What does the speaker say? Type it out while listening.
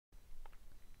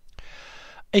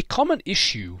A common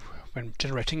issue when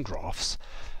generating graphs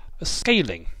is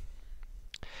scaling.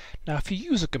 Now, if you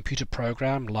use a computer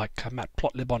program like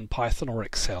Matplotlib on Python or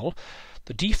Excel,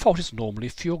 the default is normally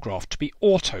for your graph to be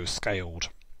auto-scaled.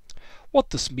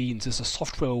 What this means is the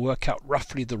software will work out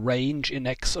roughly the range in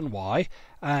X and Y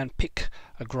and pick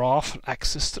a graph and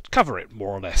axis that cover it more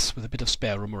or less with a bit of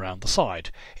spare room around the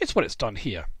side. It's what it's done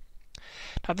here.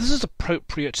 Now, this is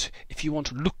appropriate if you want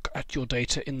to look at your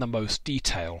data in the most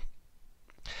detail.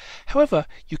 However,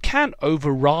 you can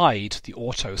override the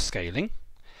auto-scaling,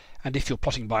 and if you're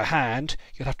plotting by hand,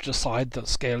 you'll have to decide the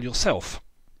scale yourself.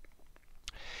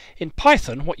 In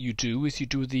Python, what you do is you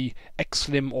do the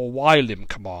xlim or ylim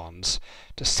commands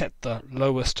to set the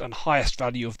lowest and highest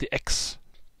value of the x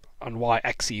and y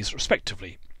axes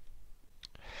respectively.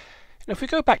 Now, if we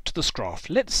go back to this graph,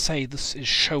 let's say this is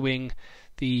showing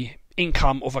the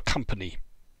income of a company.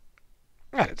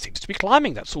 Well, it seems to be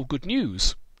climbing, that's all good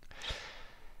news.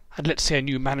 And let's say a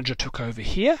new manager took over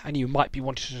here, and you might be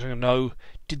wanting to know,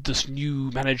 did this new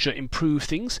manager improve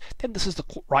things? Then this is the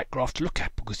right graph to look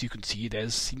at, because you can see there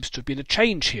seems to have been a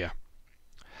change here.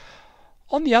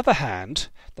 On the other hand,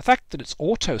 the fact that it's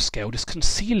auto-scaled is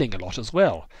concealing a lot as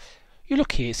well. You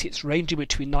look here, see it's ranging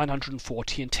between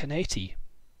 940 and 1080.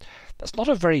 That's not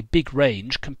a very big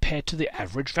range compared to the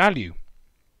average value.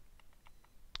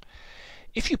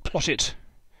 If you plot it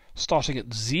starting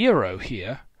at 0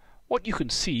 here, what you can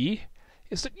see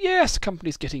is that yes, the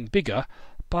company's getting bigger,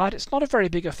 but it's not a very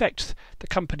big effect. The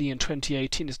company in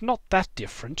 2018 is not that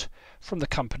different from the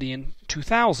company in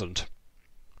 2000.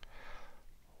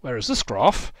 Whereas this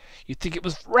graph, you'd think it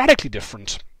was radically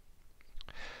different.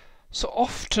 So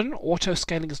often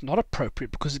auto-scaling is not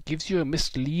appropriate because it gives you a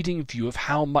misleading view of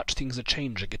how much things are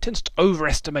changing. It tends to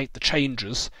overestimate the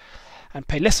changes and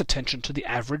pay less attention to the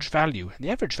average value. And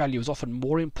the average value is often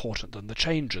more important than the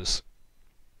changes.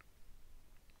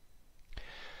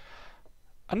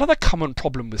 Another common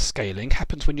problem with scaling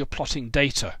happens when you're plotting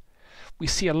data. We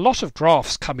see a lot of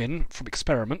graphs come in from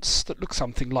experiments that look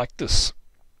something like this.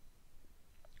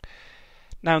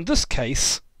 Now, in this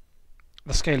case,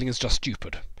 the scaling is just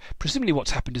stupid. Presumably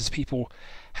what's happened is people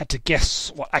had to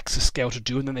guess what axis scale to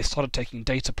do, and then they started taking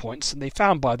data points, and they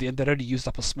found by the end they'd only used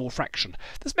up a small fraction.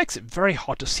 This makes it very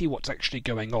hard to see what's actually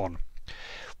going on.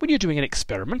 When you're doing an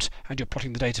experiment and you're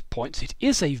plotting the data points, it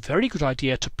is a very good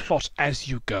idea to plot as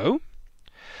you go.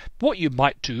 What you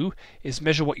might do is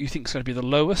measure what you think is going to be the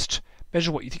lowest,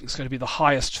 measure what you think is going to be the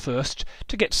highest first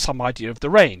to get some idea of the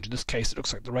range. In this case, it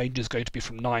looks like the range is going to be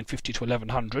from 950 to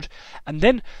 1100, and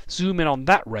then zoom in on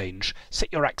that range,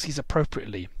 set your axes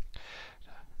appropriately.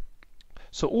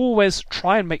 So always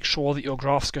try and make sure that your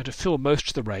graph's going to fill most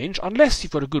of the range, unless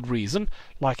you've got a good reason,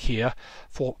 like here,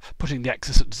 for putting the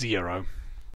axis at 0.